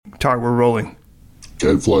Tar, we're rolling.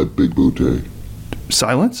 Can't fly, big booty.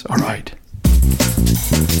 Silence? All right.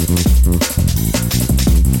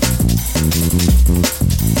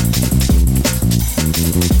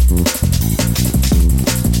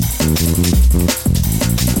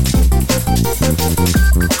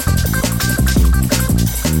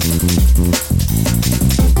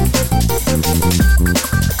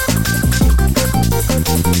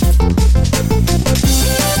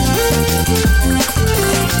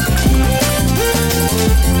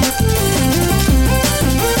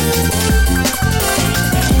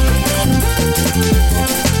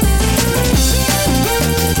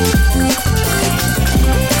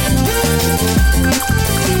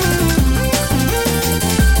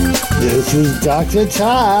 This is Dr.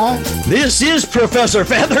 Tar. This is Professor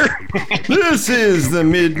Feather. This is the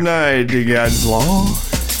Midnight God's Law.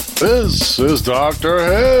 This is Dr.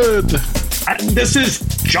 Head. And this is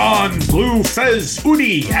John Blue Fez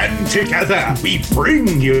Udi, and together we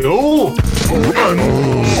bring you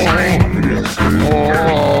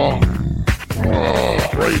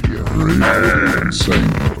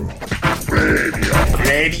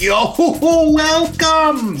Radio.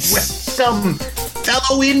 Welcome,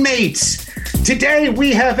 fellow inmates. Today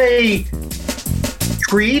we have a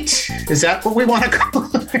treat. Is that what we want to call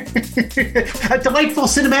it? A delightful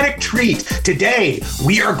cinematic treat. Today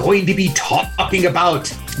we are going to be talking about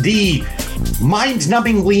the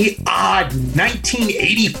mind-numbingly odd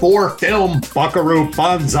 1984 film Buckaroo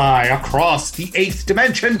Banzai Across the Eighth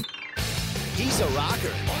Dimension. He's a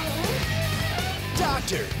rocker.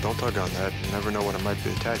 Doctor. Don't tug on that. You never know what it might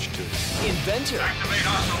be attached to. Inventor. Activate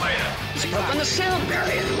oscillator. He's broken the sound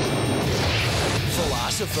barrier.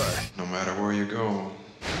 Philosopher. No matter where you go,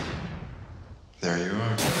 there you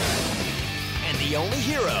are. And the only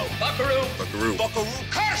hero. Buckaroo. Buckaroo. Buckaroo.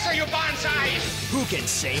 Curse you, Banzai! Who can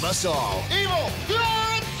save us all. Evil, pure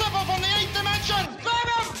and simple from the eighth dimension.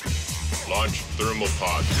 Venom! Launch thermal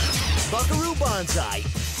pod. Buckaroo Banzai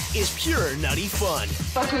is pure nutty fun.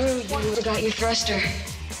 Buckaroo, you forgot your thruster.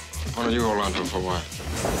 Why don't you hold on to it for a while?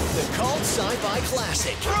 The cult sci-fi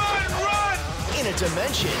classic. Run! In a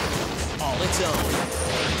dimension all its own.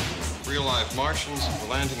 Real life Martians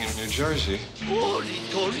landing in New Jersey. Holy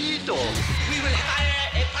Toledo! We will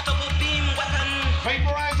fire a portable beam weapon.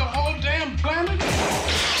 Vaporize the whole damn planet?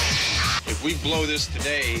 If we blow this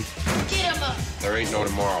today, Get him up. there ain't no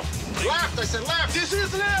tomorrow. Left, I said left. This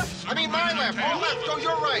is left. I mean my left. Your left. Go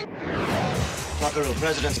your right. Buckaroo,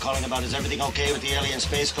 President's calling about is everything okay with the alien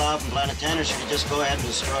space cloud from Planet 10, or should we just go ahead and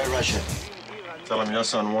destroy Russia? Tell them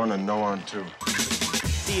yes on one and no on two.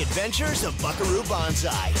 The Adventures of Buckaroo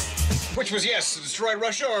Banzai. Which was yes, destroy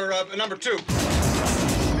Russia or number two?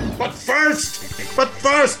 But first,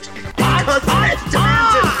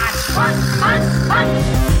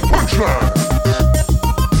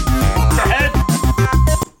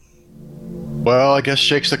 Well, I guess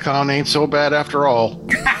Shakes the Con ain't so bad after all.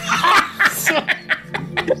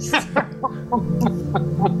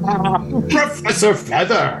 Professor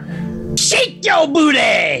Feather, Shake your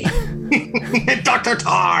booty! Dr.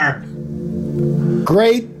 Tar.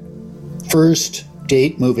 Great first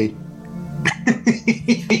date movie.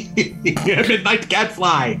 Midnight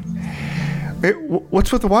Gadfly. Wait,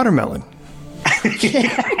 what's with the watermelon?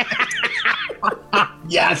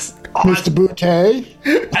 Yes. Mr. Boutte.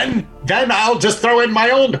 And then I'll just throw in my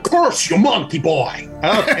own curse, you monkey boy.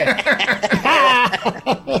 Okay.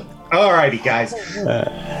 Alrighty, guys.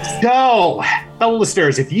 So, fellow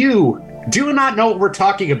listeners, if you do not know what we're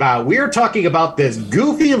talking about, we're talking about this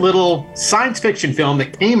goofy little science fiction film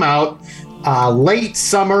that came out late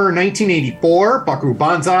summer 1984, Buckaroo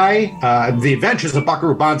Banzai, The Adventures of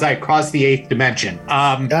Buckaroo Banzai Across the Eighth Dimension.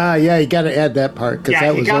 Yeah, you got to add that part because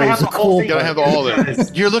that was always a cool. You gotta have all of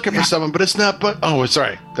it. You're looking for someone, but it's not. But oh,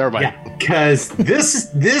 sorry. Never mind. Yeah, because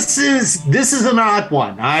this is an odd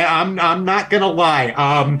one. I'm not gonna lie.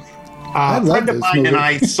 A friend of mine and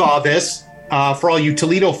I saw this for all you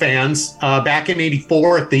Toledo fans back in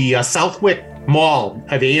 '84 at the Southwick Mall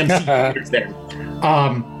of AMC theaters there.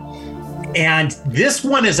 And this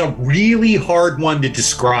one is a really hard one to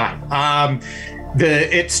describe.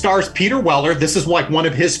 It stars Peter Weller. This is like one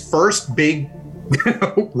of his first big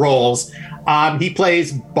roles. He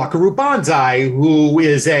plays Buckaroo Banzai, who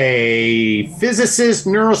is a physicist,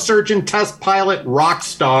 neurosurgeon, test pilot, rock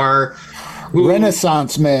star.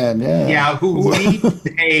 Renaissance man, yeah. Yeah, who leads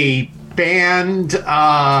a band of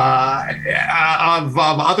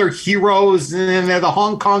other heroes, and they're the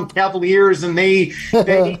Hong Kong Cavaliers, and they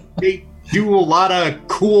do a lot of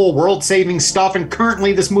cool world-saving stuff. And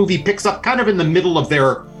currently, this movie picks up kind of in the middle of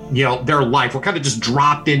their their life. We're kind of just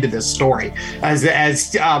dropped into this story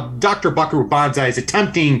as Dr. Buckaroo Banzai is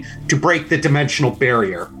attempting to break the dimensional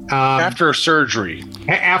barrier after surgery.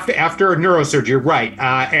 After neurosurgery, right?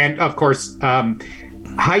 And of course,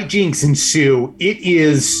 hijinks ensue. It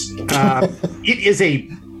is a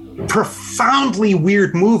profoundly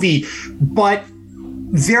weird movie, but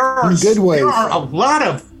there are a lot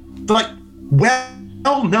of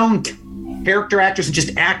well-known character actors and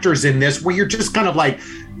just actors in this where you're just kind of like,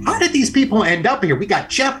 how did these people end up here? We got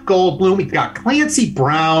Jeff Goldblum, we got Clancy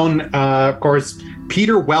Brown, of course,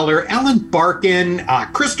 Peter Weller, Ellen Barkin,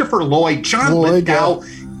 Christopher Lloyd, John Lithgow.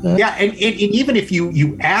 Yeah, and even if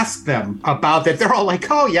you ask them about that, they're all like,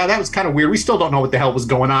 oh, yeah, that was kind of weird. We still don't know what the hell was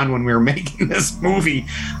going on when we were making this movie.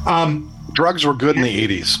 Drugs were good in the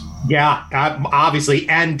 80s. Yeah, obviously.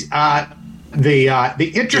 And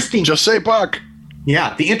the interesting... Just say Buck.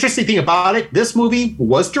 Yeah, the interesting thing about it, this movie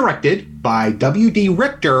was directed by W.D.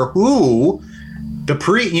 Richter, who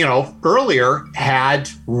earlier had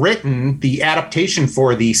written the adaptation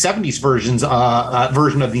for the 70s version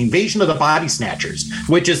of The Invasion of the Body Snatchers,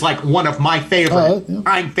 which is like one of my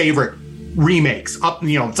favorite remakes.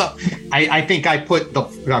 I think I put the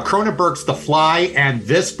Cronenberg's The Fly and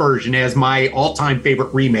this version as my all-time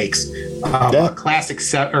favorite remakes of classic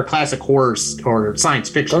horrors or science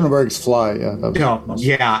fiction. Cronenberg's Fly,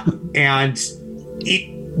 yeah. And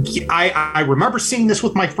I remember seeing this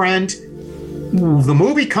with my friend. The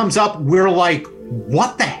movie comes up, we're like,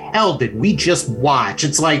 what the hell did we just watch?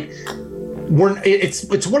 It's like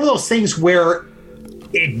it's one of those things where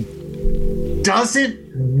it doesn't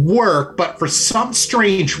work, but for some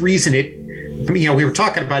strange reason we were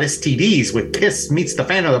talking about STDs with Kiss Meets the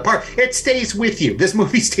Phantom of the Park. It stays with you. This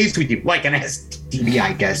movie stays with you like an STD,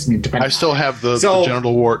 I guess. I still have the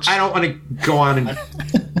genital warts. I don't want to go on and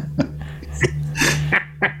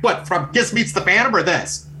what, from Kiss Meets the Phantom or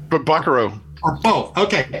this? But Buckaroo. Or both.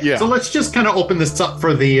 Okay. Yeah. So let's just kind of open this up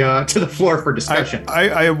for the to the floor for discussion.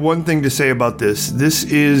 I have one thing to say about this. This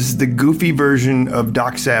is the goofy version of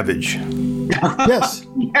Doc Savage. Yes.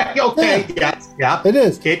 Yeah, okay. Yeah. Yes. Yeah. It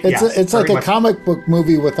is. It's like a comic book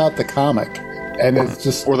movie without the comic, and it's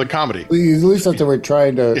just or the comedy. At least that's what we're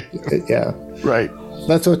trying to. Yeah. Right.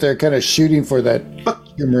 That's what they're kind of shooting for. That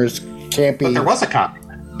humorous, campy. But there was a comic.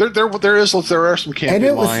 There are some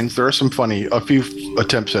campy lines. There are some funny, a few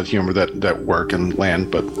attempts at humor that work and land,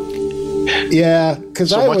 but yeah, because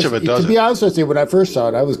so much of it doesn't. To be honest with you, when I first saw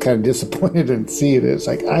it, I was kind of disappointed in seeing it. It's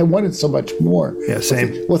like I wanted so much more. Yeah,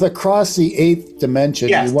 same. With Across the Eighth Dimension,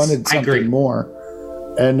 you wanted something more,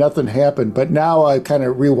 and nothing happened. But now I kind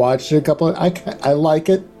of rewatched it a couple. I like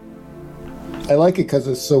it. I like it because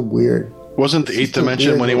it's so weird. Wasn't the eighth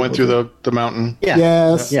dimension when he went through the mountain? Yeah.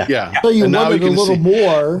 Yes. Yeah. So you wanted a little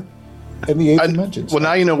more in the eighth dimension. Well,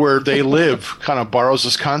 now you know where they live kind of borrows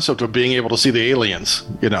this concept of being able to see the aliens,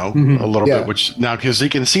 a little bit, which now, because he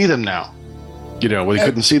can see them now, he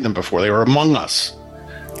couldn't see them before. They were among us.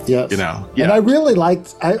 Yes. And I really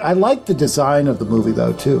liked the design of the movie,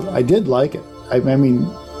 though, too. I did like it. I mean,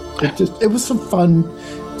 it was some fun.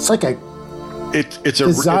 It's like it's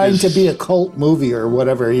designed to be a cult movie or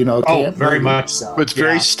whatever, very much so. But it's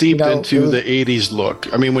very steeped into the 80s look.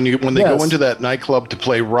 I mean, when they go into that nightclub to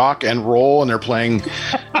play rock and roll and they're playing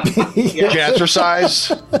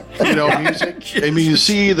jazzercise, music. I mean, you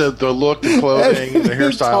see the look, the clothing, the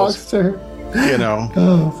hairstyles.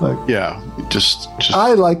 Oh, fuck. Yeah, just.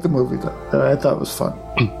 I like the movie though. I thought it was fun.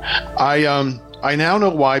 I now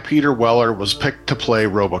know why Peter Weller was picked to play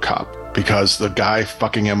RoboCop. Because the guy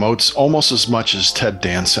fucking emotes almost as much as Ted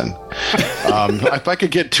Danson. If I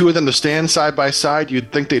could get two of them to stand side by side,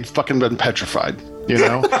 you'd think they'd fucking been petrified,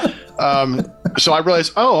 So I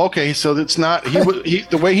realized, okay, so it's not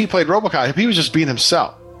the way he played RoboCop. He was just being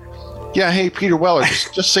himself. Yeah, hey Peter Weller,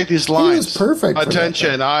 just say these lines. He was perfect.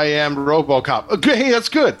 Attention, I am RoboCop. Okay, hey, that's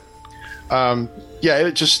good.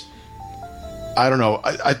 It just. I don't know.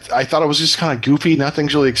 I thought it was just kind of goofy.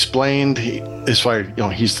 Nothing's really explained. He's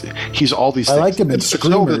all these things. I like him in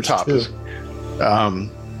Screamers, over the top. Too.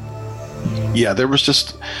 There was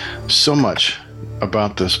just so much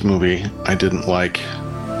about this movie I didn't like.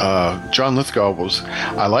 John Lithgow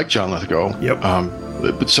I like John Lithgow. Yep.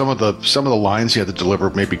 But some of the lines he had to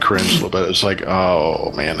deliver made me cringe a little bit. It was like,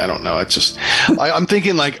 oh man, I don't know. It's just, I'm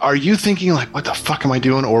thinking like, are you thinking like, what the fuck am I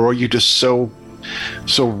doing, or are you just so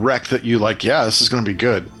wrecked that you like, yeah, this is going to be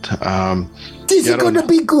good. This is going to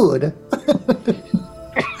be good.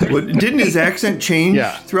 Didn't his accent change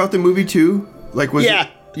throughout the movie too? Like, was it?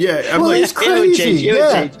 Yeah, I'm like, he's crazy.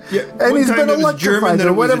 And he's been electrified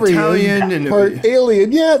or whatever. Italian or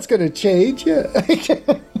alien. Yeah, it's going to change. Yeah.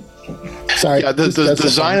 Sorry. Yeah, the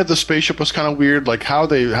design of the spaceship was kind of weird. Like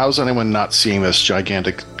how's anyone not seeing this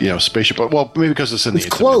gigantic, spaceship? Well, maybe because it's in the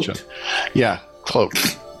cloaked. dimension. Yeah,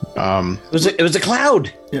 cloaked. It was a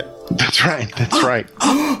cloud. Yeah, that's right. That's right.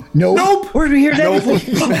 Nope. Where did we hear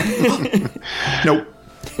that? Nope.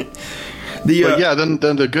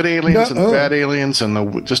 Then the good aliens and the bad aliens and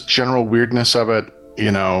the just general weirdness of it.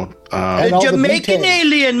 The Jamaican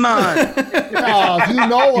alien man. You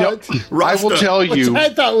know it. I will tell you. I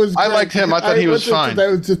thought was great. I liked him. I thought he was fine. That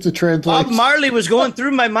was just a translation. Bob Marley was going through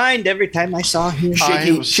my mind every time I saw him. I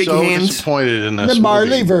was so disappointed in this the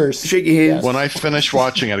Marley verse. Shaky hands. When I finished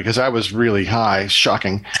watching it, because I was really high,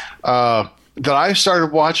 shocking, that I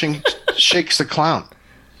started watching Shakes the Clown.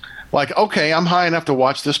 Like, okay, I'm high enough to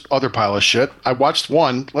watch this other pile of shit. I watched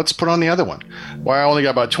one. Let's put on the other one. Well, I only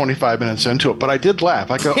got about 25 minutes into it, but I did laugh.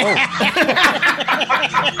 I go, how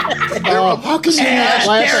can you not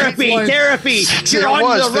laugh? Therapy. You're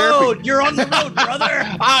on the road. You're on the road, brother.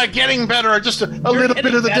 Getting better. Just a little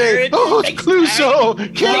bit of the day. Oh, it's Clouseau.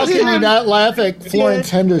 How can you not laugh at Florence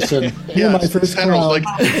Henderson? You're my first clown. Like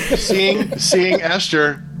seeing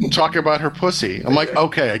Esther talk about her pussy. I'm like,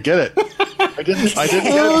 okay, I get it. I didn't get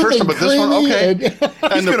it first time, but this one, okay.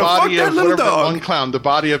 And the body of whatever one clown, the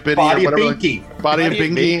body of Biddy or whatever. Body of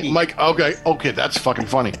Binky. I'm like, okay, that's fucking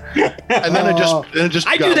funny. And then it just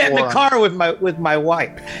I do that in the car with my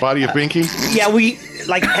wife. Body of Binky? Yeah, we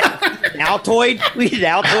like Altoid. We did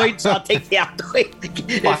Altoid, so I'll take the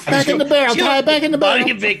Altoid. Back in the barrel, tie back in the barrel. Body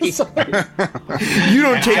of Binky. You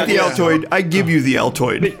don't take the Altoid. I give you the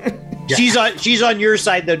Altoid. She's on your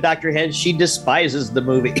side though, Dr. Head. She despises the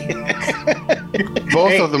movie.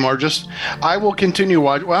 Both of them are just. I will continue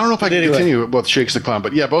watching. Well, I don't know if I can continue with Shakes the Clown,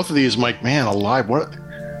 but yeah, both of these, Mike. Man, alive. What?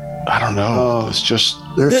 I don't know. It's just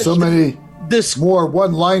there's so many more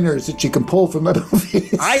one-liners that you can pull from that movie.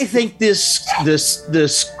 I think the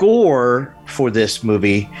score for this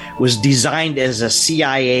movie was designed as a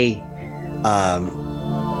CIA.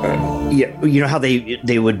 You know how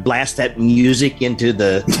they would blast that music into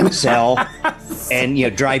the cell and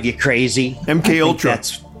drive you crazy. MK Ultra.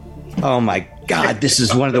 Oh my God! This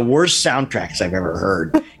is one of the worst soundtracks I've ever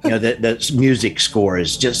heard. The music score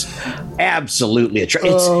is just absolutely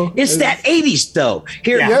atrocious. It's that 80s though.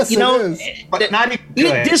 Here, yes, it is. But not even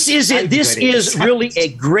good. This is really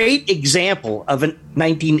a great example of a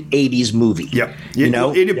 1980s movie. Yeah,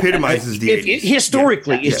 it epitomizes the 80s.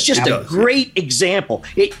 Historically, it's just a great example.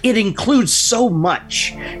 It includes so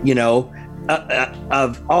much,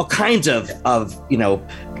 of all kinds of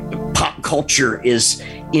pop culture is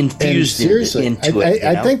infused into it.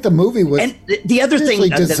 I think the movie was and the other thing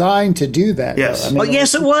designed to do that. Yes.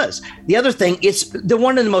 Yes, it was. The other thing, it's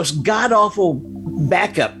one of the most god-awful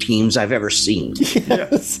backup teams I've ever seen.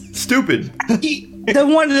 Yes. Stupid. The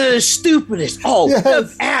one of the stupidest.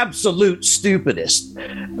 The absolute stupidest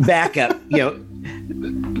backup.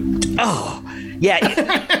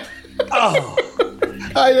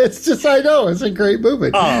 It's just, I know, it's a great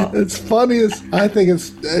movie. It's funny as, I think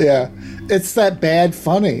it's that bad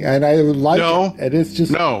funny, and I would like it. And it's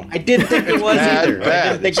just, I didn't think it was either.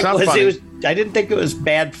 I didn't think it was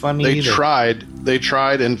bad funny either. They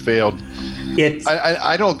tried and failed.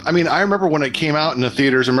 I remember when it came out in the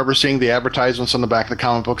theaters, I remember seeing the advertisements on the back of the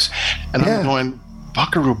comic books, and I'm going,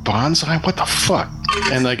 Buckaroo Banzai? What the fuck?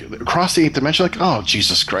 And like across the eighth dimension, like, oh,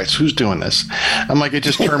 Jesus Christ, who's doing this? I'm like, it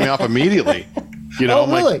just turned me off immediately. I'm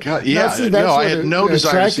really? like, God, yeah. I had no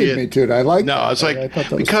desire to see it. Me to it. I like. No, it's like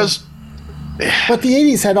because. But the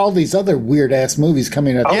 80s had all these other weird ass movies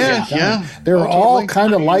coming at the same time. Yeah. They were all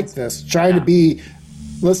kind of like this, trying to be.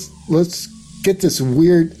 Let's get this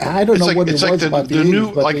weird. I don't know what it was about the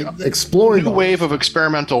 80s, but exploring new wave of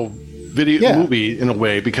experimental video movie in a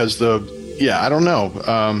way because I don't know.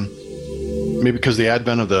 Maybe because the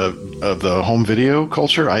advent of the home video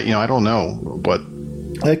culture. I don't know, but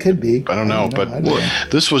it could be. I don't know, but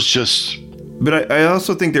this was just. But I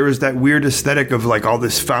also think there was that weird aesthetic of like all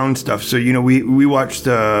this found stuff. So, we watched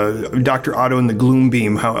Dr. Otto and the Gloom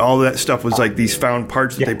Beam, how all that stuff was like these found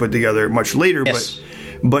parts that they put together much later. Yes.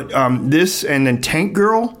 But this and then Tank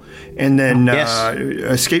Girl and then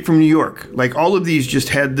Escape from New York. Like all of these just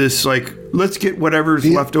had this like, let's get whatever's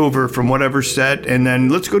left over from whatever set and then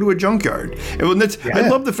let's go to a junkyard. And I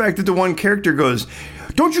love the fact that the one character goes,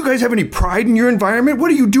 don't you guys have any pride in your environment?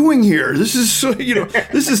 What are you doing here? This is,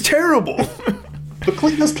 this is terrible. But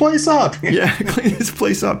clean this place up. Yeah, clean this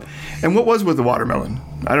place up. And what was with the watermelon?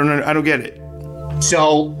 I don't know. I don't get it.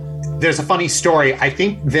 So there's a funny story. I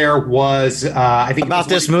think there was. About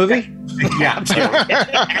this movie?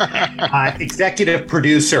 executive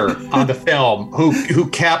producer on the film who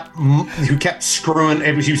kept screwing.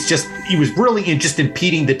 He was really just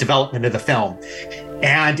impeding the development of the film.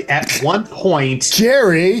 And at one point,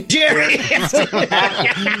 Jerry, bait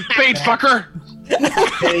fucker.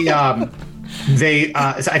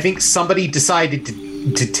 I think somebody decided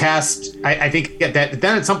to test. I think that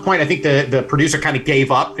then at some point, I think the producer kind of gave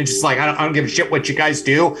up and just like, I don't give a shit what you guys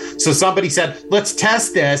do. So somebody said, let's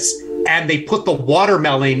test this. And they put the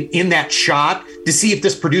watermelon in that shot to see if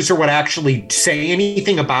this producer would actually say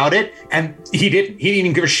anything about it. And he didn't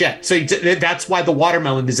even give a shit. So that's why the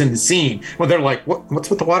watermelon is in the scene. Well, they're like, what's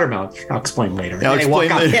with the watermelon? I'll explain later.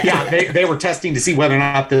 They were testing to see whether or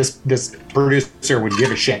not this producer would give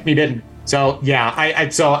a shit. He didn't. So yeah,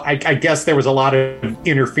 I guess there was a lot of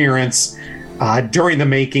interference during the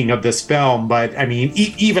making of this film. But I mean,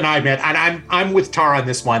 even I admit, and I'm with Tara on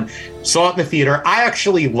this one. Saw it in the theater. I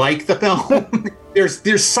actually like the film.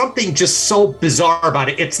 There's something just so bizarre about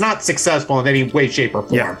it. It's not successful in any way, shape, or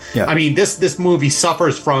form. Yeah. I mean, this movie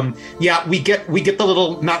suffers from we get the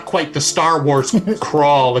little, not quite the Star Wars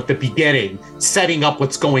crawl at the beginning, setting up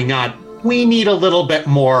what's going on. We need a little bit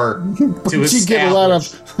more to establish. You get a lot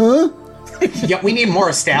of Yeah, we need more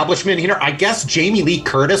establishment here. I guess Jamie Lee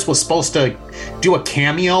Curtis was supposed to do a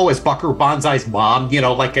cameo as Buckaroo Banzai's mom,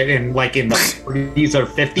 like in the 40s or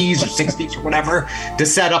 50s or 60s or whatever, to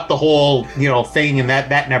set up the whole, thing, and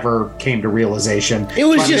that never came to realization. It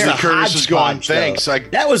was just a hodgepodge. Thanks.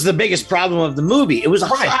 That was the biggest problem of the movie. It was a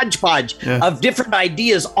hodgepodge of different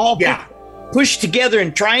ideas, all pushed together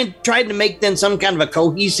and trying to make them some kind of a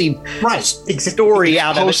cohesive story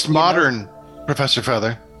out of it. Postmodern, Professor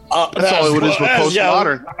Feather. That's all it is with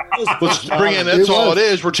postmodern. Let's bring in. That's all it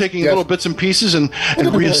is. We're taking little bits and pieces and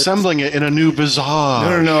reassembling it in a new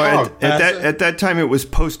bizarre. No. At that time, it was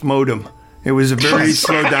post-modem. It was a very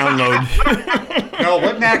slow download. No, it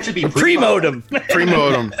wouldn't actually be pre-modem.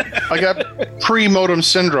 Pre-modem. I got pre-modem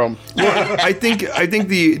syndrome. Well, I think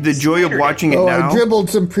the joy of watching it now. I dribbled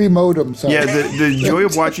some pre-modem. Sorry. Yeah, the joy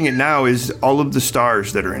of watching it now is all of the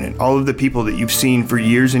stars that are in it, all of the people that you've seen for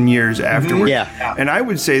years and years afterwards. Yeah. And I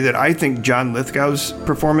would say that I think John Lithgow's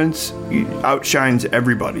performance outshines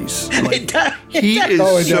everybody's. He is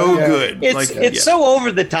so good. It's so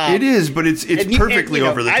over the top. It is, but it's perfectly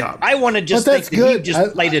over the top. I want to just think that he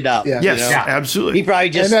just played it up. Yes, absolutely. He probably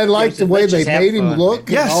just. And I like the way they made him look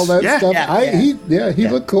and all that stuff. He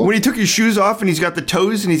looked cool. When he took his shoes off and he's got the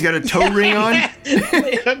toes and he's got a toe ring on.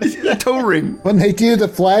 A toe ring. When they do the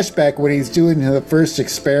flashback when he's doing the first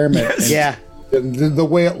experiment. Yes. The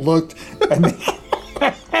way it looked. And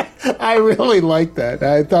I really liked that.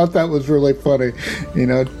 I thought that was really funny.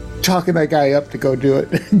 Talking that guy up to go do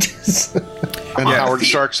it. And Howard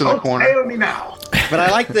Stark's in the corner. Tell me now. But I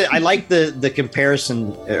like the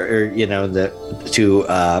comparison, to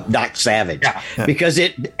Doc Savage, because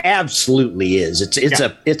it absolutely is.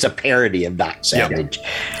 It's a parody of Doc Savage.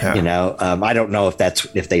 Yeah. I don't know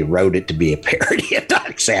if they wrote it to be a parody of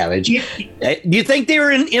Doc Savage. Do you think they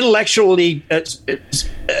were intellectually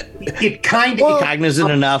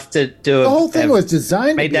cognizant enough to the whole thing was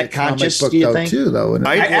designed made to be that conscious? Book, do you though, think? Too, though,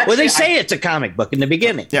 they say it's a comic book in the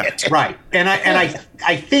beginning. Yeah, right. And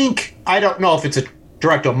I think, I don't know if it's a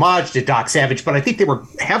direct homage to Doc Savage, but I think they were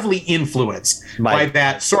heavily influenced by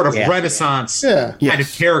that sort of Renaissance kind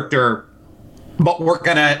of character. But we're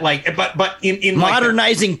gonna but in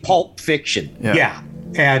modernizing pulp fiction. Yeah.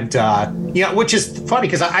 And which is funny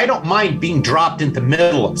because I don't mind being dropped in the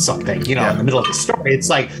middle of something, in the middle of the story. It's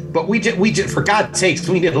like, but we just for God's sakes,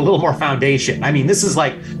 we need a little more foundation. I mean, this is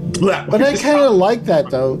like. But I kind of like that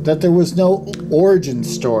though, that there was no origin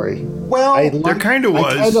story. Well, there kind of was.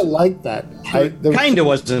 I kind of like that. There kind of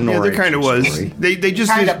was an origin. There kind of was. They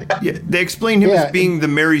just they explained him as being the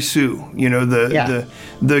Mary Sue.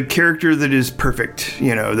 The character that is perfect.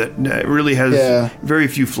 That really has very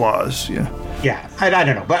few flaws. Yeah, I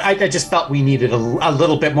don't know, but I just felt we needed a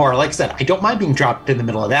little bit more. Like I said, I don't mind being dropped in the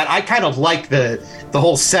middle of that. I kind of like the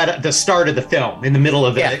whole the start of the film in the middle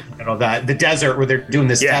of the desert where they're doing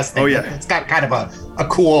this test thing. It's got kind of a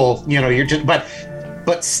cool, you're just,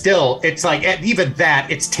 but still, it's like even that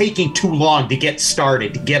it's taking too long to get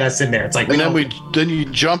started to get us in there. It's like, and then you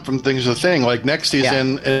jump from thing to thing. Like next he's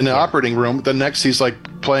in the operating room. The next he's like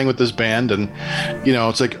playing with his band, and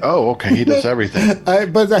it's like, oh, okay, he does everything.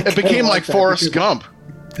 It became like Forrest Gump.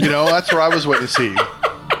 That's where I was waiting to see.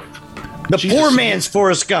 The poor man's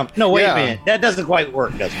Forrest Gump. No, wait a minute, that doesn't quite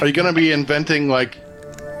work, does it? Are you going to be inventing like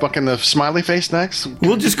fucking the smiley face next?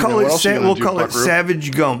 We'll just call it. We'll call it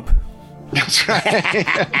Savage Gump. That's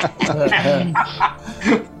right.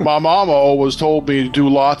 My mama always told me to do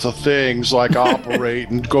lots of things like operate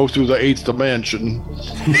and go through the 8th dimension.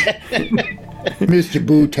 Mr.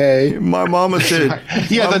 Butte. My mama said,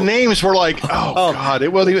 yeah, the names were like, oh God,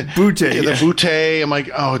 it wasn't even Butte. Yeah, the Butte. I'm like,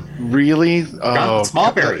 oh, really? Oh,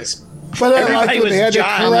 Smallberries. But I like Everybody when they had was to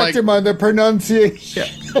John, correct him on the pronunciation.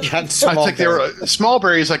 I think they were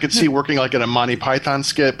Smallberries. I could see working like in a Monty Python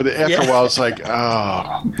skit, but after a while, it's like,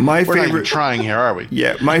 oh, my we're not even favorite trying here, are we?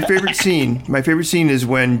 Yeah, my favorite scene is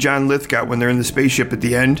when John Lithgow, when they're in the spaceship at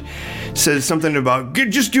the end, says something about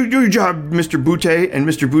just do your job, Mr. Butte, and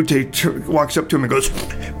Mr. Butte walks up to him and goes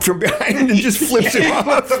from behind and just flips him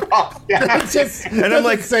off. And I'm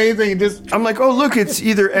like, say anything. I'm like, oh look, it's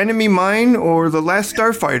either Enemy Mine or The Last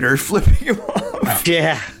Starfighter flipping him off.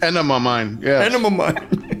 Yeah, Enema Mine. Yeah, Enema Mine.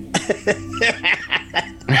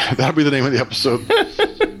 That'll be the name of the episode.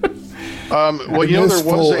 Well, you know, there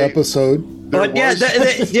was a episode. But yeah,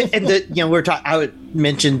 we're talking. I would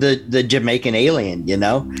mention the Jamaican alien. You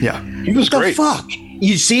know, yeah, he was great. The fuck.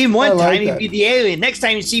 You see him one like time, he'd be the alien. Next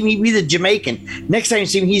time you see him, he'd be the Jamaican. Next time you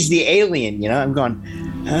see him, he's the alien. You know, I'm going.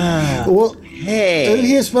 Well, hey,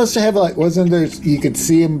 he was supposed to have wasn't there? You could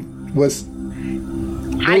see him was.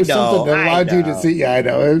 There was something that allowed you to see. Yeah, I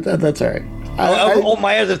know. That's all right.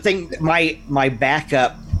 My other thing, my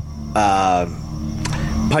backup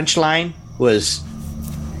punchline was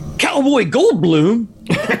Cowboy Goldblum.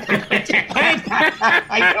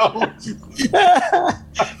 I know.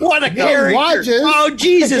 What a character! Watches. Oh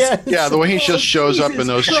Jesus! Yeah, the way he just shows up in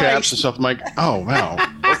those Jesus chaps and stuff. I'm like, oh wow,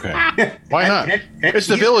 okay, why not? It's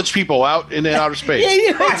the village people out in outer space. And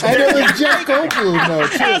it was Jeff Goldblum, though.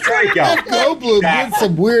 There you go. Jeff Goldblum did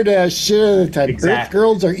some weird ass shit at the time. Exactly. Earth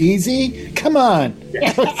girls are easy. Come on.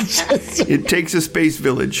 It takes a space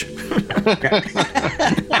village.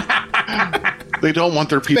 They don't want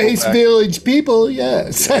their people Space back. village people,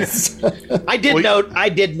 yes. I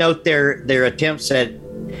did note their attempts at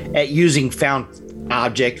using found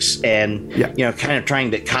objects and kind of trying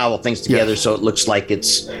to cobble things together so it looks like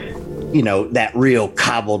it's that real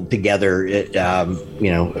cobbled together kind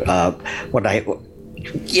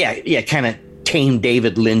of tame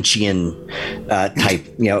David Lynchian type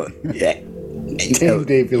Tame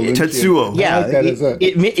David Lynchian. Tetsuo. Yeah, I like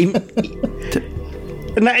that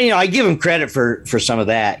and I give him credit for some of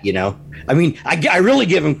that, I mean, I really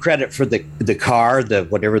give him credit for the car,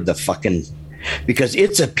 the fucking, because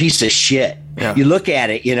it's a piece of shit. Yeah. You look at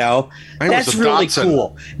it, that's really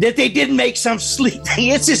cool that they didn't make some sleek thing.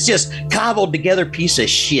 It's just cobbled together piece of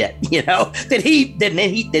shit, that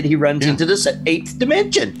he runs into this 8th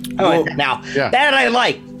dimension. That I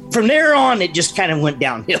like. From there on, it just kind of went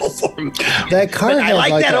downhill for me. That car, I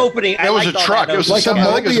like that opening. That was a truck. It was like a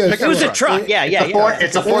Mobius. It was a truck. Yeah.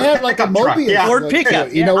 It's a Ford. It had like a Mobius Ford pickup.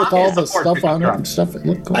 With all the stuff on it and stuff. It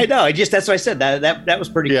looked cool. I know. That's what I said. That was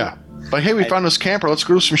pretty cool. But hey, we found this camper. Let's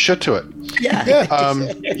glue some shit to it. Yeah.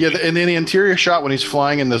 And in the interior shot when he's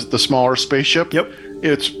flying in the smaller spaceship. Yep.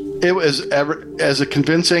 It was as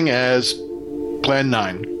convincing as Plan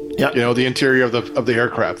 9. Yeah. The interior of the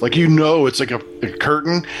aircraft. Like, it's like a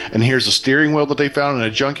curtain, and here's a steering wheel that they found in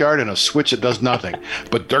a junkyard and a switch that does nothing.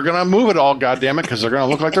 But they're going to move it all, goddammit, because they're going to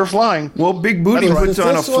look like they're flying. Well, Big Booty puts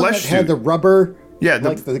on a flesh suit. Had the rubber. Yeah.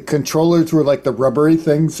 The controllers were like the rubbery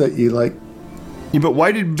things that you like. Yeah, but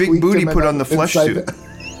why did Big Booty put on the flesh suit?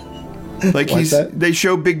 They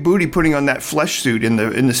show Big Booty putting on that flesh suit in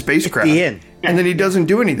the spacecraft. At the end. And then he doesn't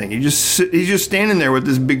do anything. He's just standing there with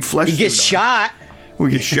this big flesh suit. He gets shot. We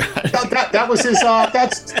get shot. That was his.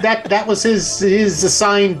 That was his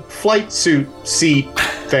assigned flight suit seat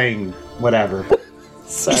thing. Whatever.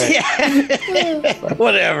 Sorry. Yeah.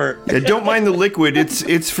 Whatever. Yeah, don't mind the liquid.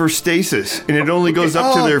 It's for stasis, and it only goes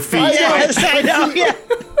up to their feet. Yes, I know. Yeah.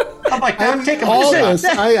 I'm like, I'm taking all this.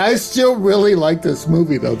 I still really like this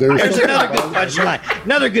movie, though. There's another good punchline.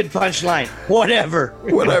 Another good punchline. Whatever.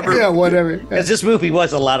 Yeah, whatever. Because this movie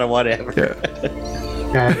was a lot of whatever.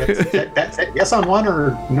 That's it. Yes on one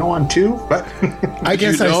or no on two. But I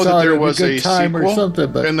guess I saw that there was a time or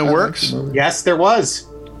something. But in the works. Yes, there was.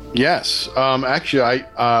 Yes. Actually,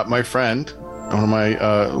 my friend, one of my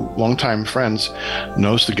longtime friends,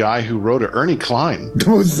 knows the guy who wrote it. Ernie Klein.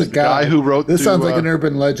 Knows the guy who wrote. This sounds like an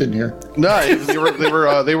urban legend here. No,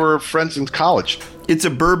 they were friends in college. It's a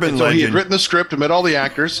bourbon legend. He had written the script and met all the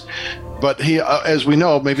actors, but he, as we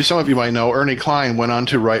know, maybe some of you might know, Ernie Klein went on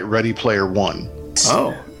to write Ready Player One.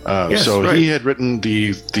 Oh. Yes, so right. He had written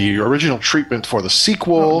the original treatment for the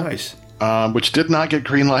sequel. Oh, nice. Which did not get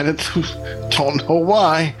greenlighted. Don't know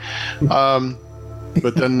why.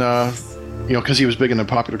 But then because he was big into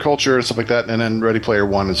popular culture and stuff like that. And then Ready Player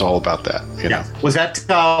One is all about that. You know? Was that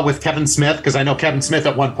with Kevin Smith? Because I know Kevin Smith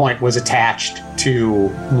at one point was attached to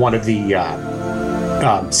one of the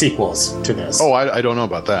sequels to this. Oh, I don't know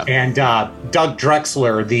about that. And Doug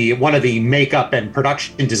Drexler, one of the makeup and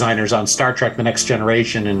production designers on Star Trek: The Next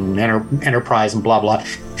Generation and Enterprise and blah blah,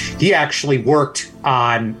 he actually worked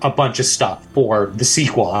on a bunch of stuff for the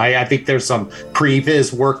sequel. I think there's some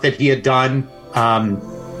previs work that he had done,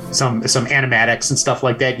 some animatics and stuff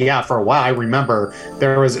like that. Yeah, for a while I remember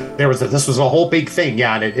this was a whole big thing.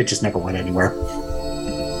 Yeah, and it just never went anywhere.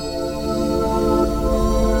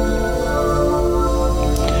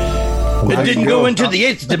 It didn't go into the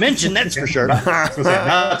 8th dimension, that's for sure.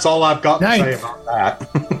 That's all I've got to say about that.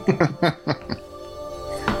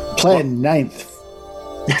 Playing 9th.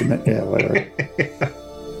 Yeah, whatever.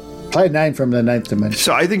 Playing 9 from the 9th dimension.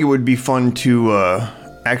 So I think it would be fun to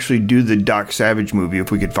actually do the Doc Savage movie if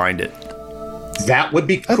we could find it. That would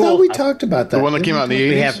be cool. I thought we talked about that. The one that came out in the 80s?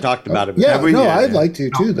 We have talked about it. Yeah, I'd like to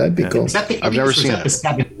too. That'd be cool. I've never seen it. The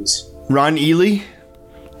 70s? Ron Ely,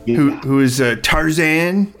 who is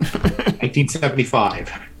Tarzan.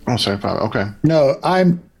 1975. Oh, 75. Okay. No,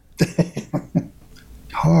 I'm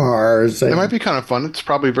Tarzan. It might be kind of fun. It's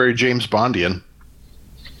probably very James Bondian.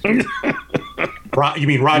 You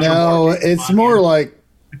mean Roger? No, Moore? it's more like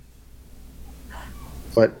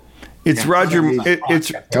what? It's Roger.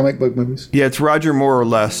 It's comic book movies. Yeah, it's Roger more or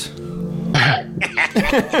less.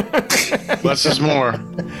 Less is more.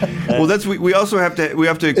 Well, we also have to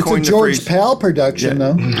It's coin a the George phrase. Pal production,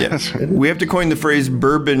 though. Yes, we have to coin the phrase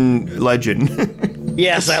bourbon legend.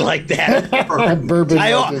 Yes, I like that. Bourbon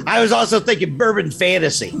legend. I was also thinking bourbon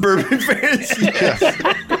fantasy. Bourbon fantasy.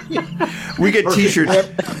 We get T-shirts.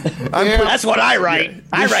 That's what I write.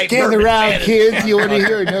 I write Gather bourbon around, fantasy. kids. You want to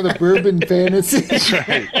hear another bourbon fantasy? That's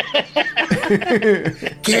right.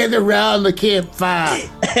 Gather around the campfire.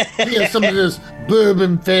 Hear some of this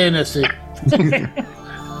bourbon fantasy.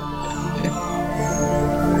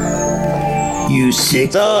 You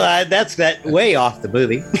sick. So that's that way off the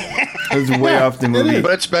movie. It's way off the movie.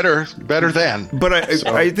 But it's better than. But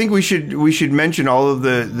I think we should mention all of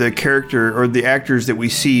the character or the actors that we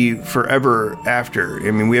see forever after.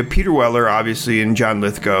 I mean, we have Peter Weller, obviously, and John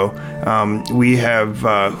Lithgow. We have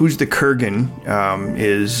who's the Kurgan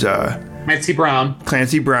is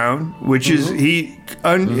Clancy Brown, which is he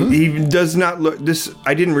does not look this.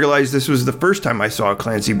 I didn't realize this was the first time I saw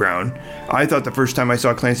Clancy Brown. I thought the first time I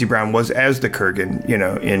saw Clancy Brown was as the Kurgan,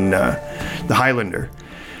 in the Highlander.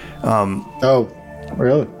 Oh,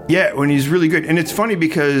 really? Yeah, when he's really good. And it's funny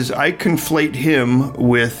because I conflate him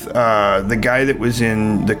with the guy that was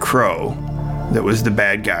in The Crow, that was the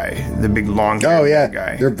bad guy, the big long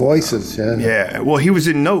guy. Their voices, Yeah, well, he was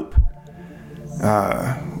in Nope.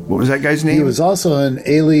 What was that guy's name? He was also in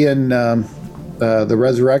Alien, the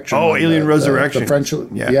Resurrection. Oh, Alien Resurrection. The French,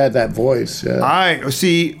 that voice. Yeah. I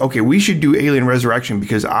see. Okay, we should do Alien Resurrection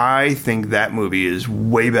because I think that movie is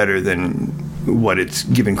way better than what it's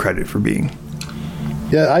given credit for being.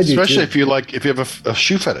 Yeah, I do. Especially too. if you have a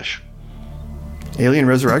shoe fetish. Alien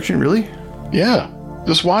Resurrection, really? Yeah,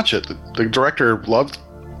 just watch it. The director loved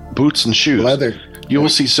boots and shoes. Leather. You will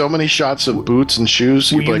see so many shots of boots and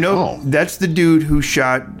shoes. That's the dude who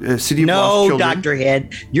shot City of Lost Children. No, Dr.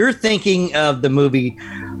 Head, you're thinking of the movie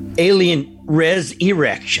Alien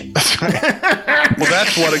Resurrection. That's right. Well,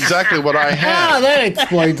 that's exactly what I had. That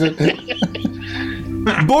explains it.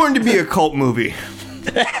 Born to be a cult movie.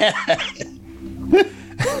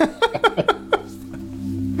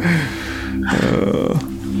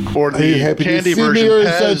 Or the candy version,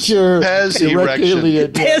 Pez erection.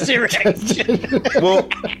 Pez erection. Well,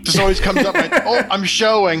 just always comes up like, I'm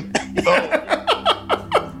showing.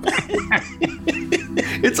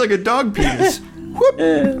 It's like a dog penis. Whoop.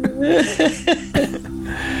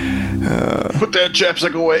 Put that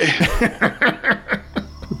chapstick away.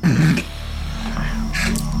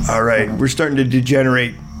 All right, we're starting to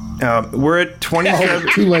degenerate. We're at 27.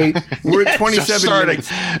 Too late. We're at 27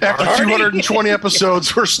 minutes. After 220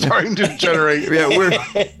 episodes, we're starting to generate. Yeah,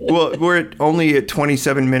 we're only at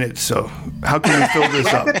 27 minutes. So how can we fill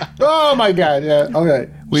this up? Oh my God! Yeah. Okay.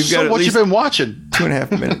 We've got what you been watching?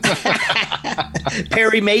 2.5 minutes.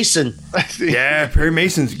 Perry Mason. Yeah, Perry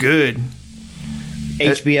Mason's good.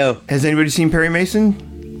 HBO. Has anybody seen Perry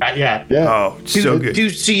Mason? Not yet. Yeah. Oh, so good.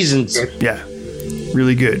 2 seasons. Yeah.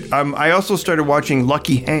 Really good. I also started watching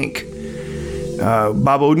Lucky Hank,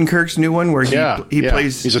 Bob Odenkirk's new one, where he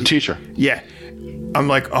plays. He's a teacher. Yeah, I'm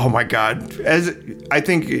like, oh my God. As I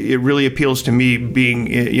think it really appeals to me being,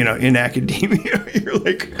 in academia. You're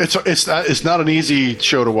like, it's not an easy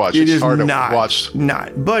show to watch. It's hard not, to watch.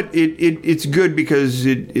 But it's good because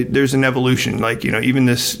there's an evolution. Like, even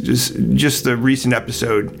this just the recent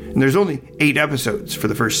episode, and there's only 8 episodes for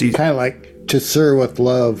the first season. Kind of like To Sir with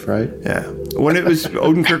Love, right? Yeah. When it was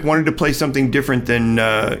Odenkirk wanted to play something different than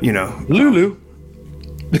Lulu. Lulu.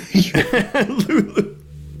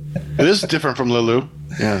 It is different from Lulu.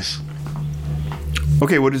 Yes.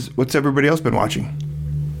 Okay, what's everybody else been watching?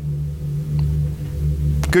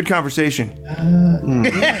 Good conversation.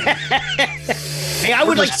 Hey, I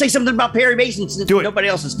would like to say something about Perry Mason since nobody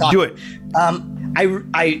else is talking. Do it.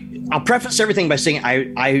 I'll preface everything by saying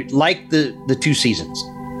I like the 2 seasons.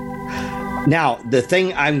 Now, the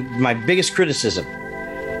thing my biggest criticism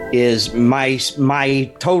is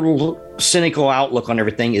my total cynical outlook on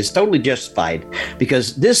everything is totally justified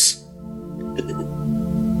because this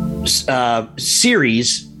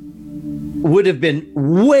series would have been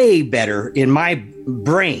way better in my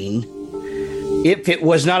brain if it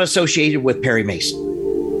was not associated with Perry Mason.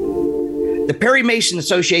 The Perry Mason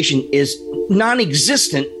Association is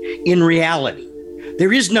non-existent in reality.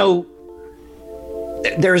 There is no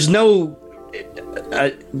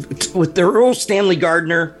with the Earl Stanley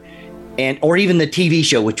Gardner or even the TV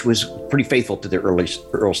show, which was pretty faithful to the early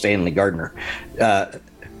Earl Stanley Gardner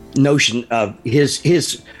notion of his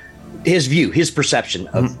view, his perception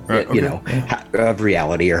of of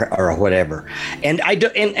reality or whatever. And I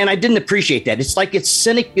didn't appreciate that. It's like it's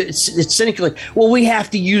cynically. Well, we have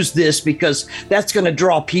to use this because that's going to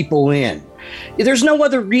draw people in. There's no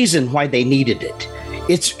other reason why they needed it.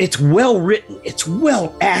 It's well written. It's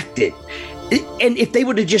well acted. And if they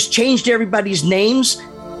would have just changed everybody's names,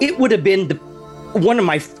 it would have been one of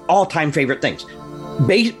my all-time favorite things.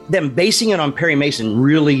 Them basing it on Perry Mason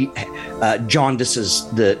really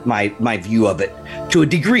jaundices my view of it to a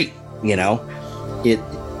degree. You know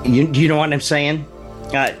what I'm saying?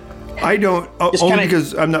 I don't, only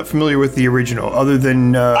because I'm not familiar with the original, other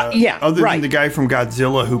than than the guy from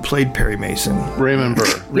Godzilla who played Perry Mason, Raymond Burr.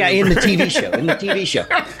 In the TV show.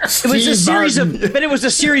 It was a series but it was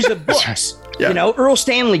a series of books. Yeah. Earl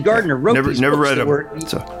Stanley Gardner wrote these never books. Read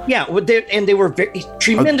them. They were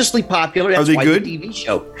tremendously popular. That's why good? The TV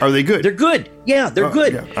show. Are they good? They're good. Yeah, they're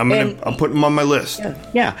good. Yeah. I'll put them on my list.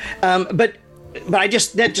 Yeah. But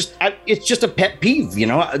it's just a pet peeve.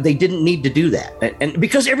 They didn't need to do that, and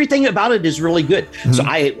because everything about it is really good. Mm-hmm. So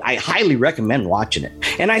I highly recommend watching it.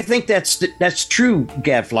 And I think that's true,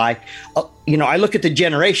 Gadfly. I look at the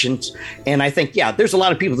generations, and I think, there's a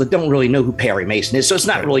lot of people that don't really know who Perry Mason is, so it's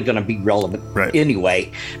not really going to be relevant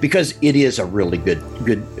anyway, because it is a really good,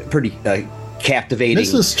 pretty captivating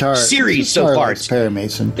series so far. Perry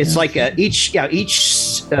Mason. It's like each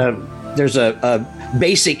there's a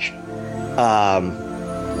basic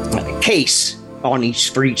case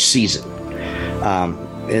for each season,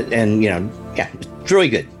 it's really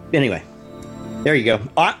good. Anyway, there you go.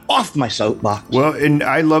 Off my soapbox. Well, and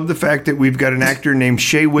I love the fact that we've got an actor named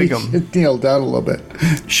Shea Wiggum. Kneel down a little bit.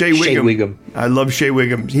 Shea Wiggum. I love Shea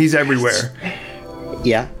Wiggum. He's everywhere.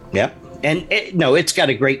 Yeah. And it's got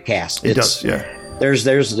a great cast. It does. Yeah.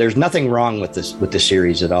 There's nothing wrong with this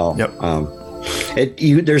series at all. Yep.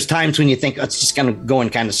 There's times when you think it's just going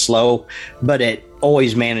kind of slow, but it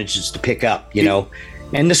always manages to pick up,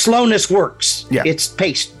 and the slowness works. Yeah. It's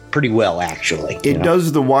paced pretty well, actually. It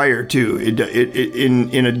does The Wire too. It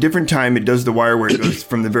in a different time. It does The Wire where it goes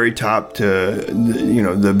from the very top to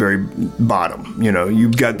the very bottom.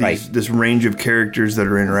 You've got this range of characters that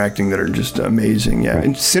are interacting that are just amazing. Yeah,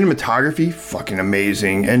 and cinematography, fucking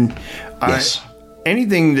amazing. And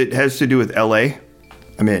anything that has to do with LA,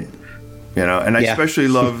 I'm in. And I especially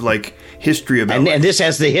love history of LA. And this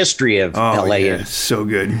has the history of LA. Yeah, it's so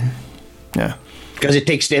good. Yeah. Because it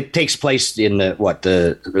takes place in the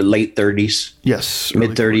late 30s. Yes.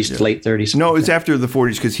 Mid 30s to late 30s. No, it's after the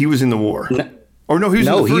 40s because he was in the war. He was in the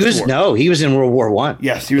first war. No, he was in World War I.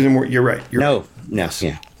 Yes, he was in war. You're right. No,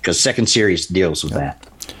 yeah. Because second series deals with that.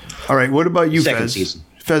 All right, what about you, second Fez? Season.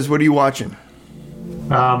 Fez, what are you watching?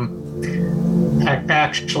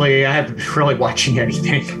 Actually, I haven't been really watching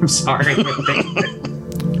anything. I'm sorry.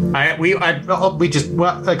 We just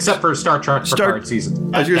except for Star Trek Picard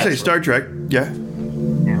season. I was going to say Star Trek. Yeah.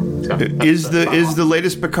 Is the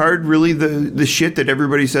latest Picard really the shit that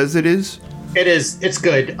everybody says it is? It is. It's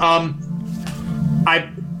good. I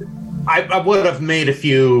would have made a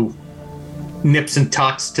few nips and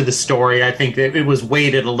tucks to the story. I think that it was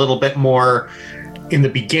weighted a little bit more in the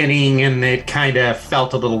beginning, and it kind of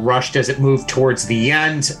felt a little rushed as it moved towards the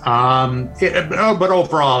end. But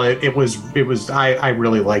overall, it was. I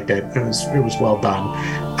really liked it. It was well done.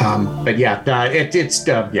 But yeah,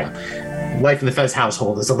 life in the Fez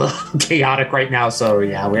household is a little chaotic right now. So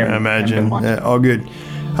yeah, we haven't. I imagine. All good.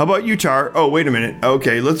 How about you, Tar? Oh, wait a minute.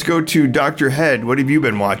 Okay, let's go to Dr. Head. What have you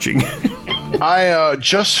been watching? I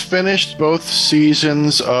just finished both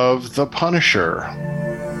seasons of The Punisher.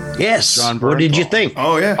 Yes. What did you think?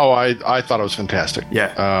 Oh, yeah. Oh, I thought it was fantastic.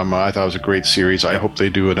 Yeah. I thought it was a great series. I hope they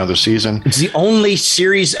do another season. It's the only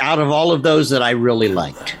series out of all of those that I really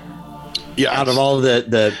liked. Yeah. Out of all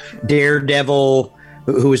the Daredevil,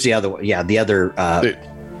 who was the other one? Yeah, the other.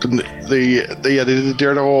 The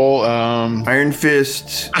Daredevil, Iron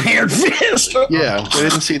Fist. Iron Fist. Yeah, I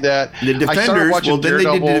didn't see that. The Defenders. Well, then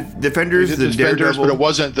they did Defenders. The Defenders, but it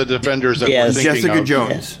wasn't the Defenders that we're thinking Jessica of.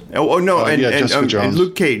 Jones. Yeah. Oh no, Jessica Jones. And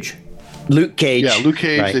Luke Cage. Luke Cage. Yeah, Luke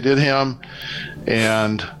Cage. Right. They did him,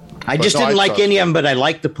 and I didn't like any of them, but I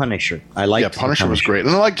liked the Punisher. Punisher was great,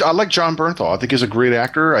 and I like John Bernthal. I think he's a great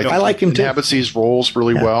actor. I like him too. He inhabits these roles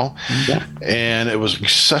really well. Yeah. And it was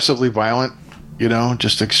excessively violent.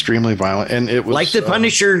 Just extremely violent, and it was like the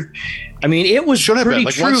Punisher. I mean, it was pretty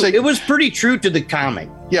true. It was pretty true to the comic.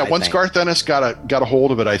 Yeah, once Garth Ennis got a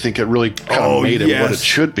hold of it, I think it really kind of made it what it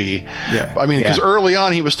should be. Yeah, I mean, because early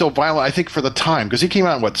on he was still violent. I think for the time, because he came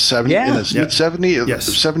out in what 70 in his mid 70s,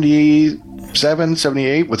 77,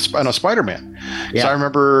 78 with Spider-Man. Yeah. So I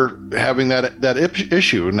remember having that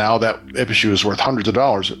issue. Now that issue is worth hundreds of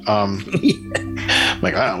dollars. I'm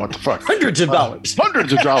like, I don't know what the fuck. Hundreds of dollars.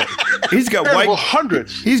 He's got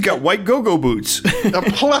hundreds. He's got white go-go boots. A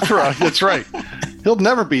plethora. That's right. He'll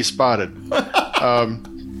never be spotted.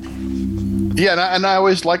 Yeah, and I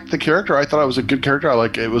always liked the character. I thought it was a good character.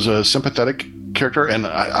 It was a sympathetic character, and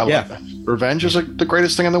I love it. Revenge is the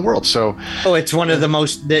greatest thing in the world. So, it's one of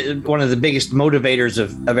the biggest motivators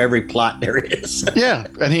of every plot there is. Yeah,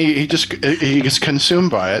 and he gets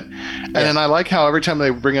consumed by it, and I like how every time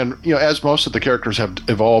they bring in, as most of the characters have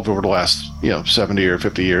evolved over the last 70 or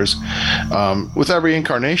 50 years, with every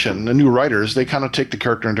incarnation, the new writers they kind of take the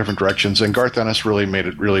character in different directions, and Garth Ennis really made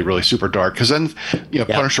it really really super dark. Because then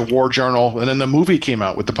Punisher War Journal, and then the movie came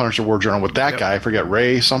out with the Punisher War Journal with that guy, I forget,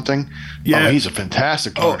 Ray something. Yeah, he's a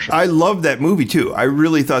fantastic Punisher. I love that movie too. I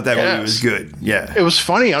really thought that movie was good. Yeah, it was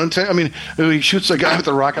funny. I mean, he shoots a guy with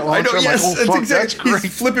a rocket launcher. I know, that's great.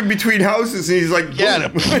 He's flipping between houses, and he's like,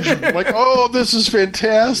 like, oh, this is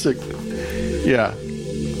fantastic. Yeah.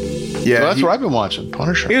 Yeah, so that's what I've been watching.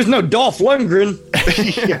 Punisher. Here's no Dolph Lundgren.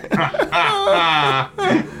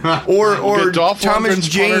 or Dolph Thomas Lundgren's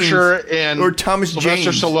Jane Punisher and Thomas Sylvester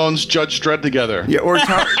Stallone's Judge Dredd together. Yeah, or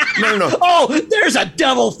no. Oh, there's a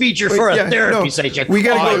double feature for a therapy session. We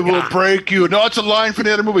gotta go. Will break you. No, it's a line for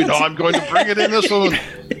the other movie. No, I'm going to bring it in this one.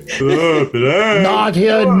 Not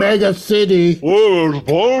here in Mega City. What is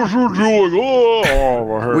Punisher doing?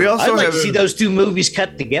 We also I'd like to see those two movies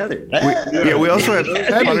cut together. We also have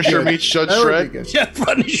Punisher meets Judge Dredd. Yeah,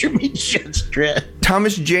 Punisher meets Judge Dredd.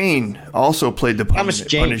 Thomas Jane also played the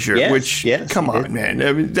Punisher, which, come on, man.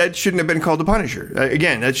 I mean, that shouldn't have been called the Punisher.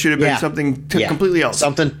 Again, that should have been something completely else.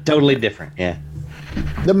 Something totally different,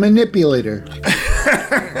 The Manipulator.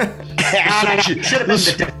 Should have been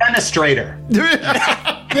the Defenestrator.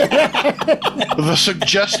 The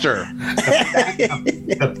Suggester.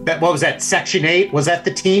 What was that? Section 8? Was that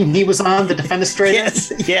the team he was on? The Defenestrator?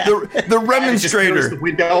 Yes. Yeah. The Remonstrator. Just the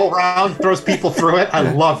window around, throws people through it. I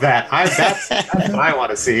love that. That's what I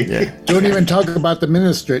want to see. Yeah. Don't even talk about the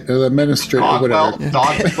Administrator. The Administrator, whatever.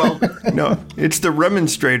 No, it's the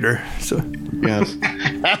Remonstrator. So yes.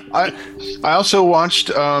 I also watched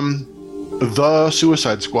The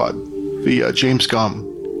Suicide Squad via James Gunn.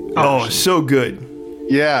 Oh, so good.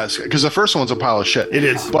 Yes, because the first one's a pile of shit. It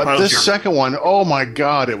is. But this second one, oh my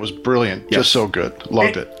God, it was brilliant. Yes. Just so good.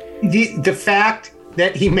 Loved it. The fact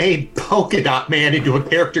that he made Polka Dot Man into a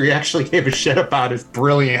character he actually gave a shit about is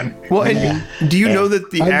brilliant. Well, and do you know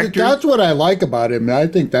that the actor... That's what I like about him. I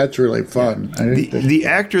think that's really fun. The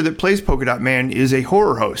actor that plays Polka Dot Man is a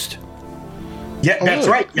horror host. Yeah, that's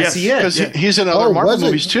right. Yes, he is. Because he's in other Marvel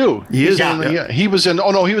movies too. He is. He was in.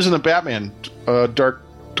 Oh no, he was in the Batman Dark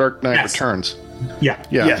Knight Returns. Yeah.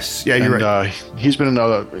 Yes. Yeah, you're right. He's been in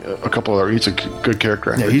a couple other. He's a good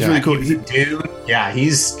character. Yeah, he's really cool. He's a dude. Yeah,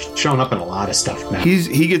 he's shown up in a lot of stuff now.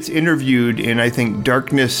 He gets interviewed in, I think,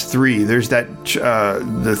 Darkness 3. There's that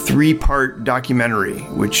the 3-part documentary,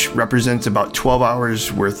 which represents about 12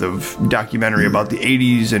 hours worth of documentary about the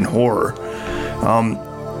 80s and horror.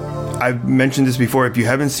 I've mentioned this before. If you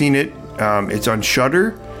haven't seen it, it's on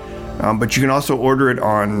Shudder. But you can also order it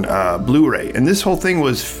on Blu-ray. And this whole thing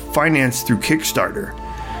was financed through Kickstarter.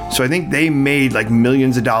 So I think they made like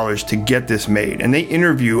millions of dollars to get this made, and they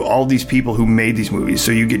interview all these people who made these movies.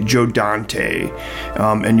 So you get Joe Dante,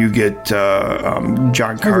 and you get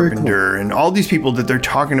John Carpenter, and all these people that they're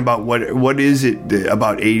talking about what is it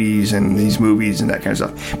about 80s and these movies and that kind of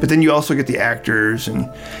stuff. But then you also get the actors, and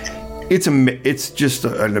it's just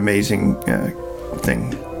an amazing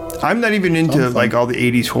thing. I'm not even into like all the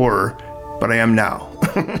 80s horror, but I am now.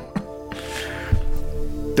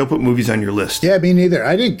 They'll put movies on your list. Yeah, me neither.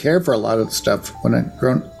 I didn't care for a lot of the stuff when I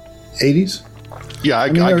grown 80s. Yeah, I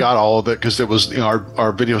got all of it because it was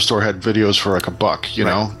our video store had videos for like $1, you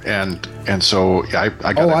know, and so I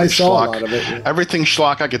got I saw schlock, a lot of it. Yeah. Everything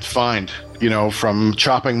schlock I could find, you know, from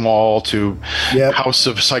Chopping Mall to House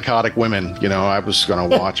of Psychotic Women. You know, I was going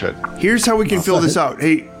to watch it. Here's how we can fill this out.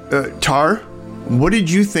 Hey, Tar, what did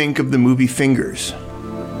you think of the movie Fingers?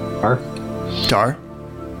 Tar?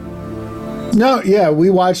 No, yeah, we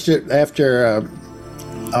watched it after a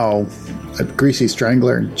Greasy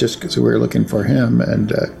Strangler, just because we were looking for him,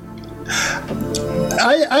 and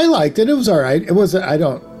I liked it. It was all right. It wasn't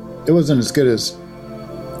as good as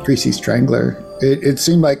Greasy Strangler. It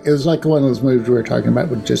seemed like it was like one of those movies we were talking about,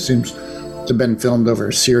 which just seems to have been filmed over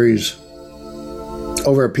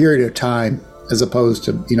a period of time, as opposed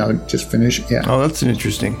to just finish. Yeah. Oh, that's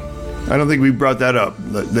interesting. I don't think we brought that up,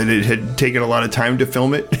 that it had taken a lot of time to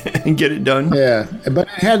film it and get it done. Yeah, but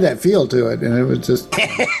it had that feel to it, and it was just...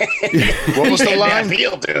 What was the line?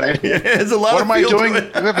 Feel to it. Yeah, it's a lot what of am I feel doing? to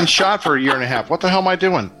it. I haven't shot for a year and a half. What the hell am I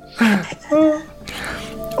doing?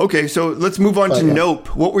 Okay, so let's move on to Nope.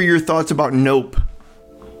 What were your thoughts about Nope?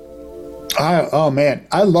 Oh, man.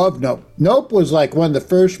 I love Nope. Nope was like one of the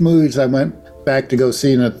first movies I went back to go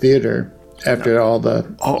see in a theater after all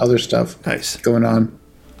the other stuff going on.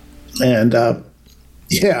 And I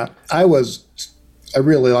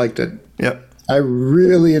really liked it. Yep. I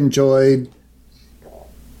really enjoyed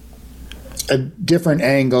a different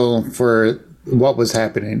angle for what was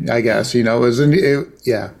happening, I guess. I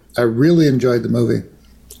really enjoyed the movie.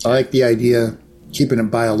 I like the idea keeping it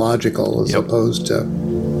biological as opposed to,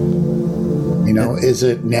 is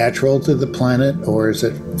it natural to the planet or is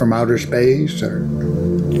it from outer space? Or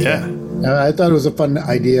I thought it was a fun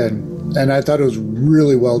idea. And I thought it was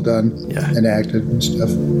really well done and acted and stuff.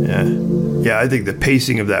 Yeah, I think the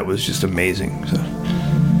pacing of that was just amazing. So.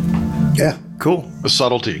 Yeah. Cool. The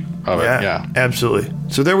subtlety of it, yeah. Absolutely.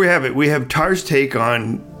 So there we have it. We have Tar's take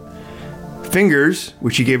on Fingers,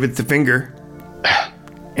 which he gave it the finger.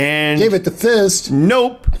 And gave it the fist.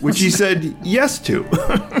 Nope, which he said yes to. To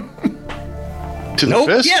the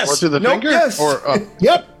fist? Yes. Or to the finger? Yes. Or,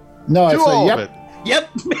 yep. No, I said yep. Of it. Yep.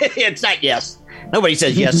 It's not yes. Nobody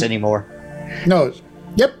says yes anymore. No.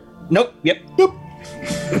 Yep. Nope. Yep. Nope.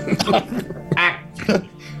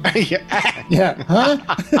 Yeah. Huh?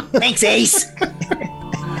 Thanks, Ace.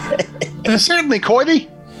 Certainly, Coity.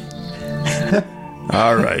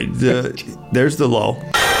 All right. There's the low.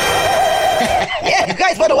 Yeah, you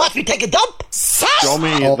guys want to watch me take a dump? Show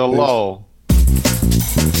me the low.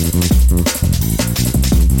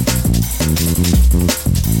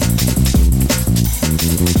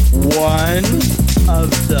 One of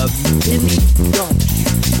the many dumps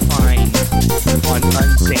you find on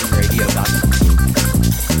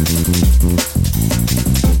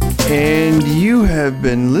UnsaneRadio.com. And you have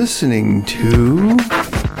been listening to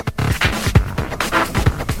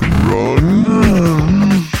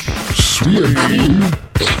Run, Sweet Radio.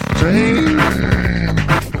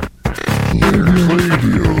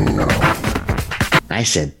 I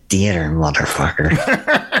said theater, motherfucker.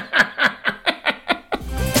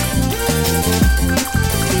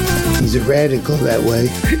 He's a radical that way.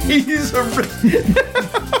 He's a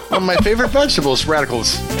One of my favorite vegetables,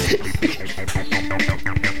 radicals.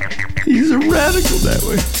 He's a radical that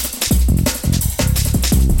way.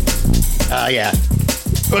 Oh, yeah.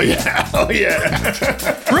 Oh, yeah. Oh,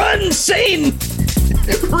 yeah. Run, Sane!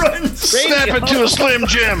 Run, Snap into a Slim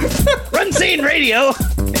Jim.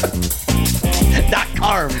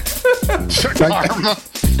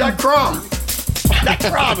 RunSaneRadio.com. .com.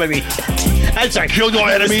 .com, I mean. I'm sorry. Kill your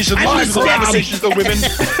enemies and live the nations the women.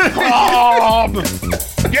 Crom!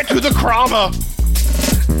 Get to the crommer.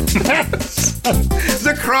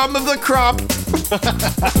 The crumb of the crop.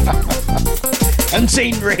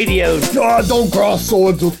 Unsane Radio. No, don't cross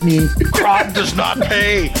swords with me. Crom does not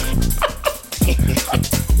pay.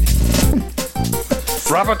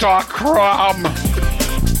 Repertoire Crom.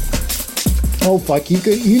 Oh, fuck.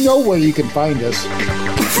 You know where you can find us.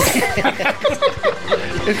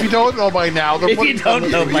 If you don't know by now, Do a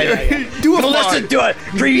listen to it.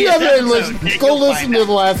 Previous Go listen to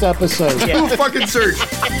the last episode. Do a fucking search.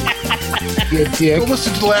 You dick. Go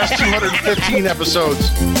listen to the last 215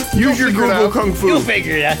 episodes. Use your Google Kung Fu. You'll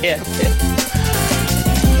figure it out. Yeah.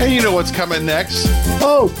 And you know what's coming next.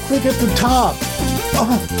 Oh, click at the top.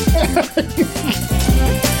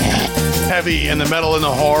 Heavy in the metal and the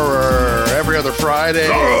horror every other Friday.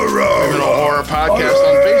 Heavy Metal Horror Podcast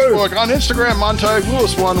on Facebook, on Instagram, Montague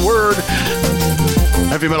Lewis, one word.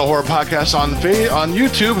 Heavy Metal Horror Podcast on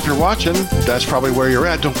YouTube. If you're watching, that's probably where you're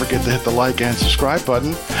at. Don't forget to hit the like and subscribe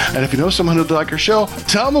button. And if you know someone who'd like our show,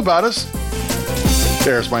 tell them about us.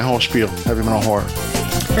 There's my whole spiel. Heavy Metal Horror.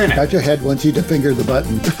 Got your head wants you to finger the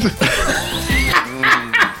button.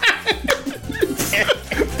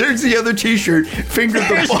 There's the other T-shirt. Finger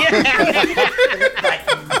the button.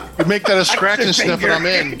 You make that a scratch and sniff and I'm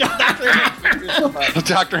in.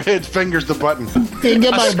 Dr. Head fingers the button.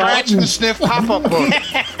 Finger my scratch button. and sniff pop-up book.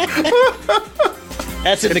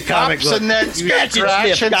 That's in the comic book. And then you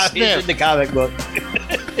scratch and sniff. In the comic book.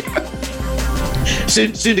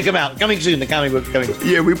 soon to come out. Coming soon. The comic book coming.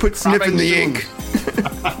 Yeah, we put snip in the ink.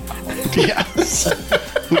 Yes.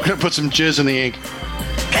 We're gonna put some jizz in the ink.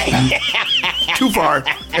 Too far.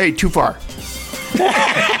 Hey, too far.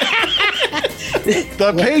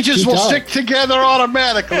 The pages will stick together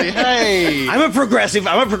automatically. Hey. I'm a progressive,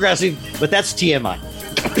 but that's TMI.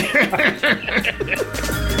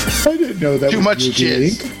 I didn't know that. Too was much UV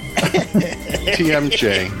jizz.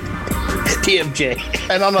 TMJ. TMJ.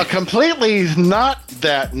 And on a completely not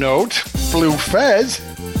that note, Blue Fez.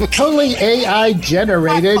 Totally AI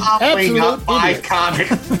generated. Following Absolute up my idiot.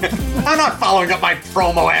 comment. I'm not following up my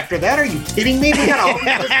promo after that. Are you kidding me? We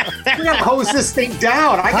gotta hose this thing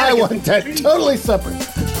down. I want that totally separate.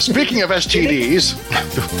 Speaking of STDs,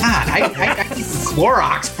 God, I need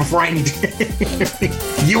Clorox before I need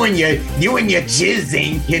you and your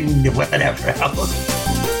jizzing and whatever else.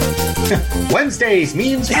 Wednesdays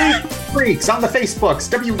means freaks on the Facebooks.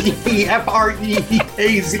 WEFREAZ.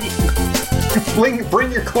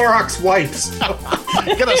 Bring your Clorox wipes.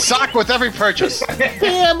 get a sock with every purchase.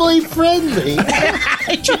 Family friendly.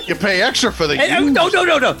 You pay extra for the use. No.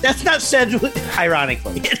 That's not said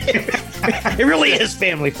ironically. It really is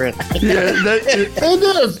family friendly. Yeah, it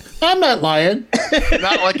is. I'm not lying.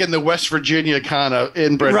 Not like in the West Virginia kind of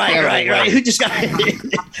inbred. Right. Who just got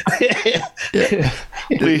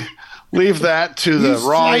Leave that to the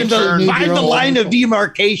wrong turn. Find the line of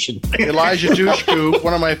demarcation. Elijah Dushku,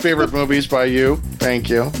 one of my favorite movies by you. Thank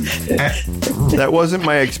you. That wasn't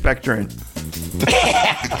my expectorant.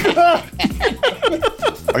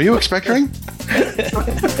 Are you expectoring?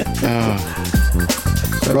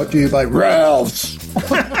 Brought to you by Ralph's.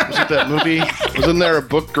 Was it that movie? Wasn't there a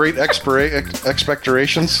book, Great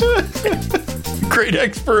Expectorations? Great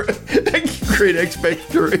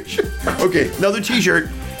expectoration. Okay, another T-shirt.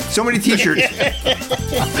 So many T-shirts.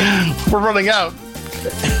 We're running out.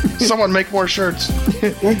 Someone make more shirts.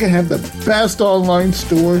 We're gonna have the best online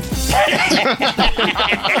store.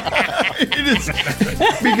 It is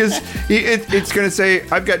because it's gonna say,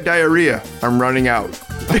 "I've got diarrhea. I'm running out."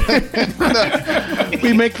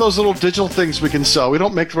 We make those little digital things we can sell. We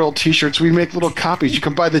don't make real T-shirts. We make little copies. You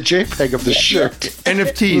can buy the JPEG of the shirt.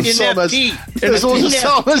 NFTs. Sell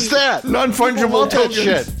them as that. Non-fungible tokens.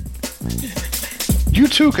 Shit. You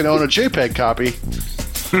too can own a JPEG copy.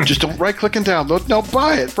 Just don't right-click and download. No,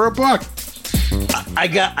 buy it for $1. I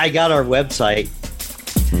got our website.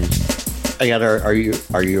 I got our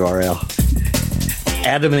URL.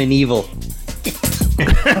 Adam and Evil.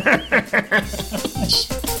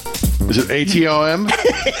 Is it ATOM?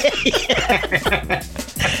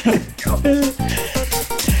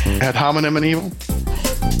 Ad hominem and evil?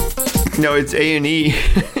 No, it's A&E.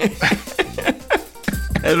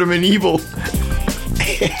 Adam and Evil.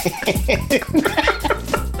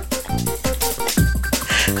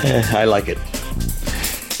 I like it.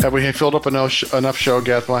 Have we filled up enough show,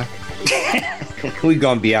 Gadfly? We've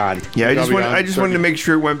gone beyond. Yeah, I just wanted to make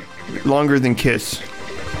sure it went longer than Kiss.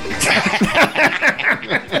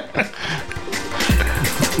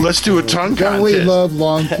 Let's do a tongue contest. We love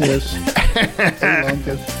long kiss. Long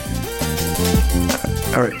kiss.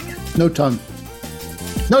 All right. No tongue.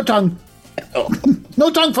 No tongue. Oh. No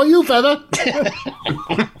tongue for you, Feather.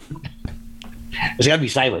 It's got to be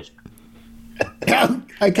sideways.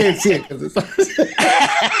 I can't see it.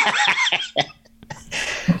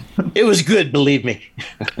 It was good, believe me.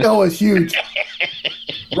 Oh, it's huge.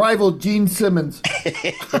 Rival Gene Simmons.